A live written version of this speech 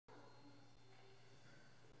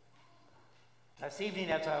This evening,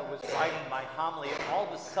 as I was writing my homily, all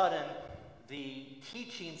of a sudden, the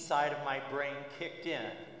teaching side of my brain kicked in.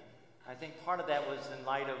 I think part of that was in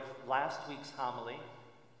light of last week's homily.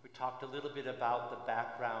 We talked a little bit about the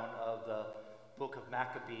background of the book of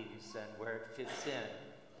Maccabees and where it fits in,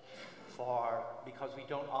 because we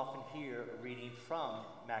don't often hear a reading from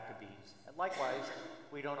Maccabees. And likewise,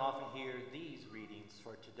 we don't often hear these readings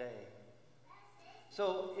for today.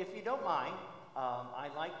 So if you don't mind,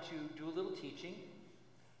 I'd like to do a little teaching.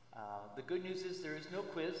 The good news is there is no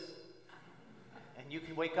quiz, and you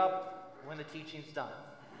can wake up when the teaching's done.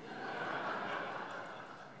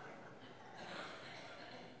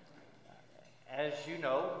 As you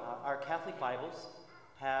know, our Catholic Bibles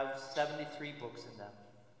have 73 books in them.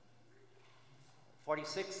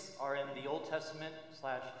 46 are in the Old Testament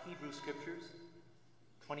 / Hebrew Scriptures.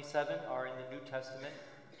 27 are in the New Testament,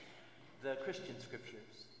 the Christian Scriptures.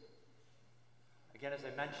 Again, as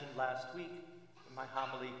I mentioned last week in my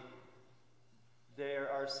homily,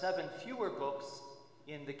 there are 7 fewer books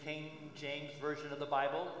in the King James Version of the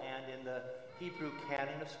Bible and in the Hebrew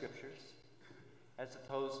canon of Scriptures, as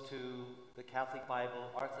opposed to the Catholic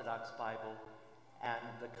Bible, Orthodox Bible, and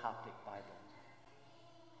the Coptic Bible.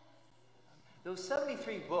 Those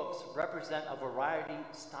 73 books represent a variety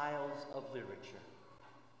of styles of literature.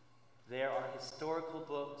 There are historical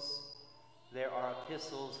books, there are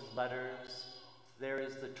epistles and letters, there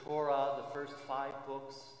is the Torah, the first 5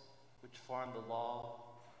 books which form the law,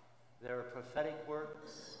 there are prophetic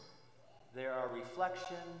works, there are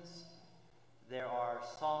reflections, there are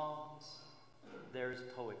songs, there's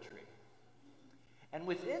poetry. And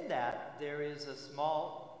within that, there is a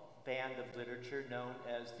small band of literature known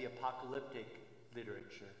as the apocalyptic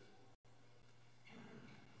literature.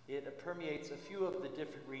 It permeates a few of the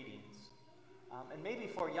different readings. And maybe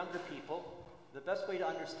for younger people, the best way to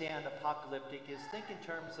understand apocalyptic is think in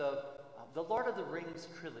terms of the Lord of the Rings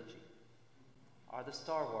trilogy, or the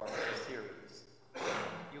Star Wars series.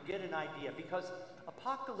 You'll get an idea, because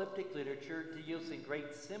apocalyptic literature deals in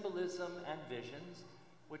great symbolism and visions,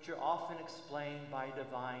 which are often explained by a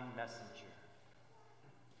divine messenger.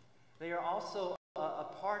 They are also a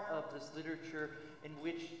part of this literature in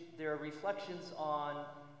which there are reflections on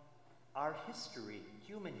our history,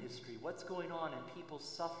 human history, what's going on in people's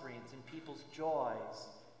sufferings and people's joys,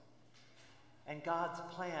 and God's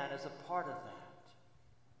plan as a part of that.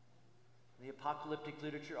 The apocalyptic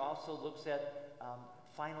literature also looks at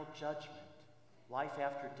final judgment, life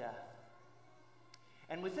after death.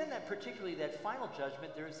 And within that, particularly that final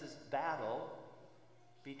judgment, there is this battle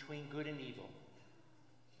between good and evil,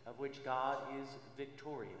 of which God is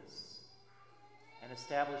victorious and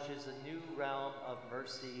establishes a new realm of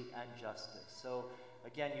mercy and justice. So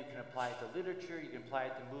again, you can apply it to literature, you can apply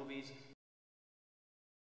it to movies.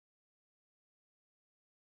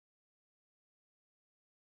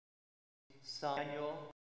 Samuel,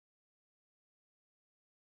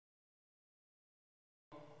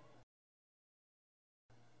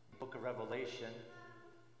 book of Revelation,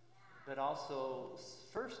 but also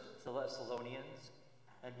First Thessalonians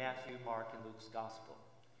and Matthew, Mark, and Luke's Gospel.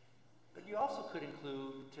 But you also could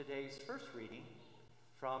include today's first reading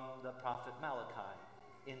from the prophet Malachi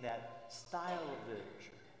in that style of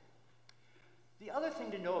literature. The other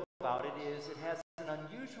thing to know about it is it has an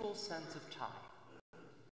unusual sense of time.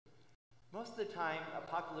 Most of the time,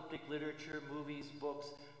 apocalyptic literature, movies, books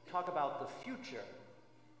talk about the future,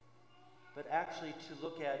 but actually to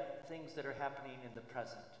look at things that are happening in the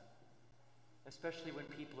present, especially when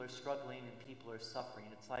people are struggling and people are suffering.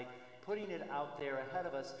 It's like putting it out there ahead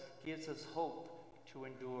of us gives us hope to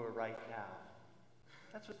endure right now.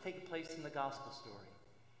 That's what's taking place in the gospel story.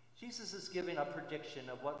 Jesus is giving a prediction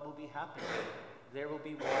of what will be happening. There will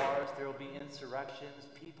be wars, there will be insurrections,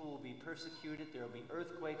 people will be persecuted, there will be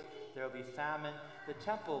earthquakes, there will be famine, the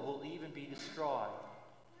temple will even be destroyed.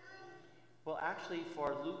 Well, actually,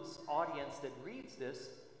 for Luke's audience that reads this,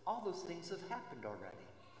 all those things have happened already.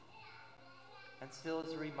 And still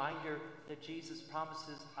is a reminder that Jesus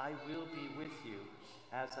promises, I will be with you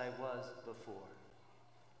as I was before.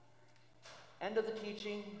 End of the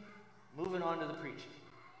teaching, moving on to the preaching.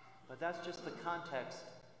 But that's just the context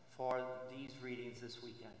for these readings this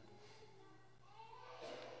weekend.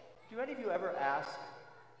 Do any of you ever ask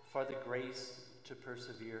for the grace to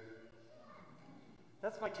persevere?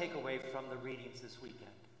 That's my takeaway from the readings this weekend.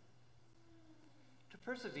 To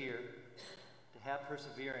persevere, to have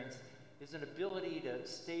perseverance, is an ability to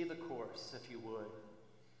stay the course, if you would,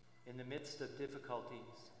 in the midst of difficulties.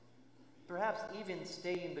 Perhaps even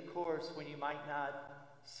staying the course when you might not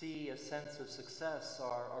see a sense of success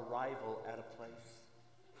or arrival at a place.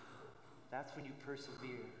 That's when you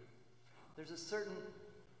persevere. There's a certain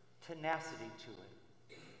tenacity to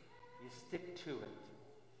it. You stick to it.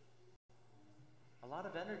 A lot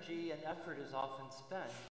of energy and effort is often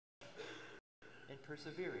spent in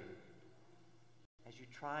persevering as you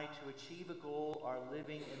try to achieve a goal or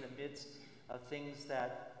living in the midst of things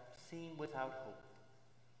that seem without hope.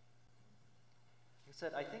 Like I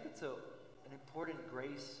said, I think it's an important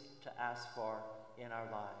grace to ask for in our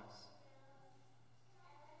lives.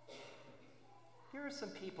 Here are some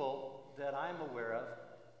people that I'm aware of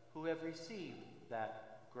who have received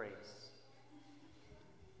that grace.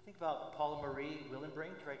 Think about Paula Marie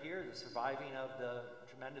Willenbrink right here, the surviving of the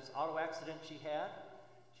tremendous auto accident she had.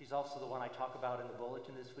 She's also the one I talk about in the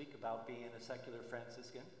bulletin this week about being a secular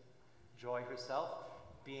Franciscan. Joy herself,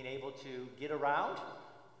 being able to get around,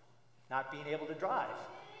 not being able to drive.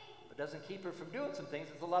 But doesn't keep her from doing some things.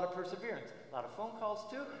 It's a lot of perseverance. A lot of phone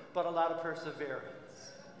calls too, but a lot of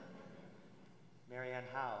perseverance. Marianne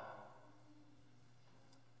Howe.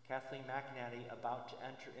 Kathleen McNanny about to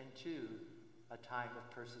enter into a time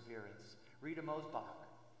of perseverance. Rita Mosbach.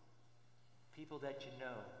 People that you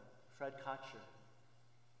know. Fred Kotcher.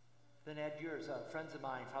 Then add yours. Friends of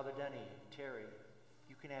mine, Father Denny, Terry.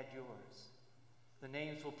 You can add yours. The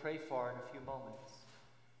names we'll pray for in a few moments.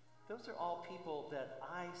 Those are all people that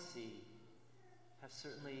I see have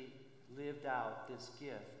certainly lived out this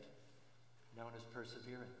gift known as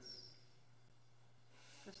perseverance.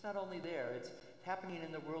 It's not only there, it's happening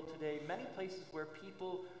in the world today. Many places where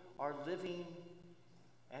people are living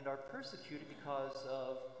and are persecuted because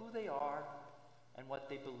of who they are and what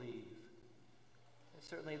they believe. And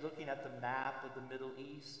certainly looking at the map of the Middle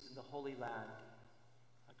East and the Holy Land,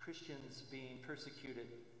 Christians being persecuted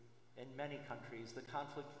in many countries, the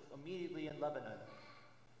conflict immediately in Lebanon,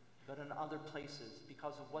 but in other places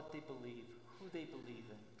because of what they believe, who they believe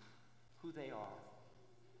in, who they are.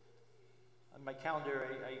 On my calendar,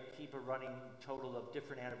 I keep a running total of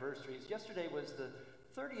different anniversaries. Yesterday was the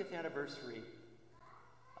 30th anniversary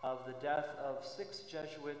of the death of 6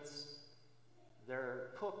 Jesuits, their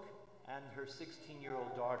cook, and her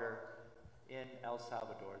 16-year-old daughter in El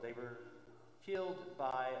Salvador. They were killed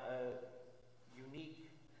by a unique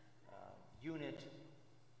unit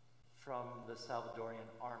from the Salvadorian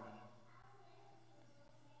army.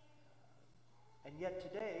 And yet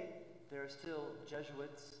today, there are still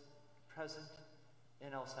Jesuits present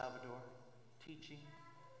in El Salvador, teaching.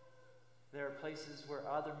 There are places where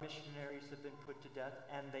other missionaries have been put to death,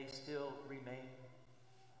 and they still remain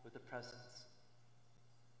with a presence.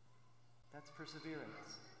 That's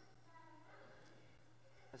perseverance.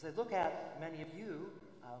 As I look at many of you,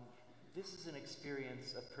 this is an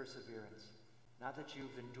experience of perseverance. Not that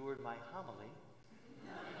you've endured my homily,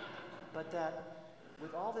 but that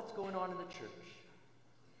with all that's going on in the church,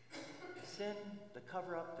 sin, the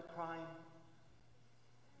cover-up, the crime,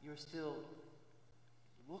 you're still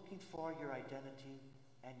looking for your identity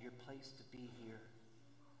and your place to be here.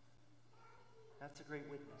 That's a great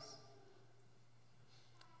witness.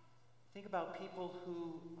 Think about people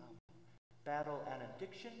who battle an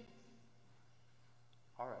addiction,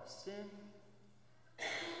 or a sin,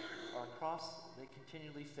 or a cross they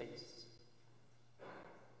continually face.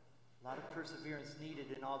 A lot of perseverance needed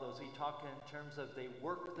in all those. We talk in terms of they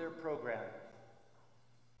work their program.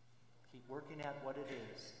 Keep working at what it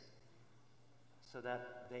is so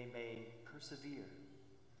that they may persevere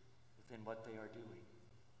within what they are doing.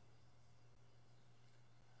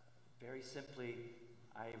 Very simply,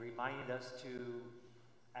 I reminded us to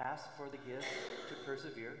ask for the gift to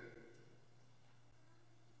persevere.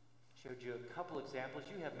 Showed you a couple examples.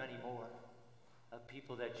 You have many more of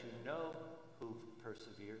people that you know who've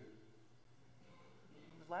persevered.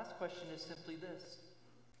 The last question is simply this: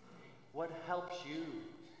 what helps you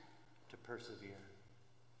to persevere?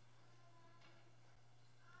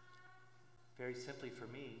 Very simply for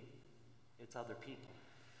me, it's other people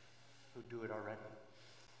who do it already.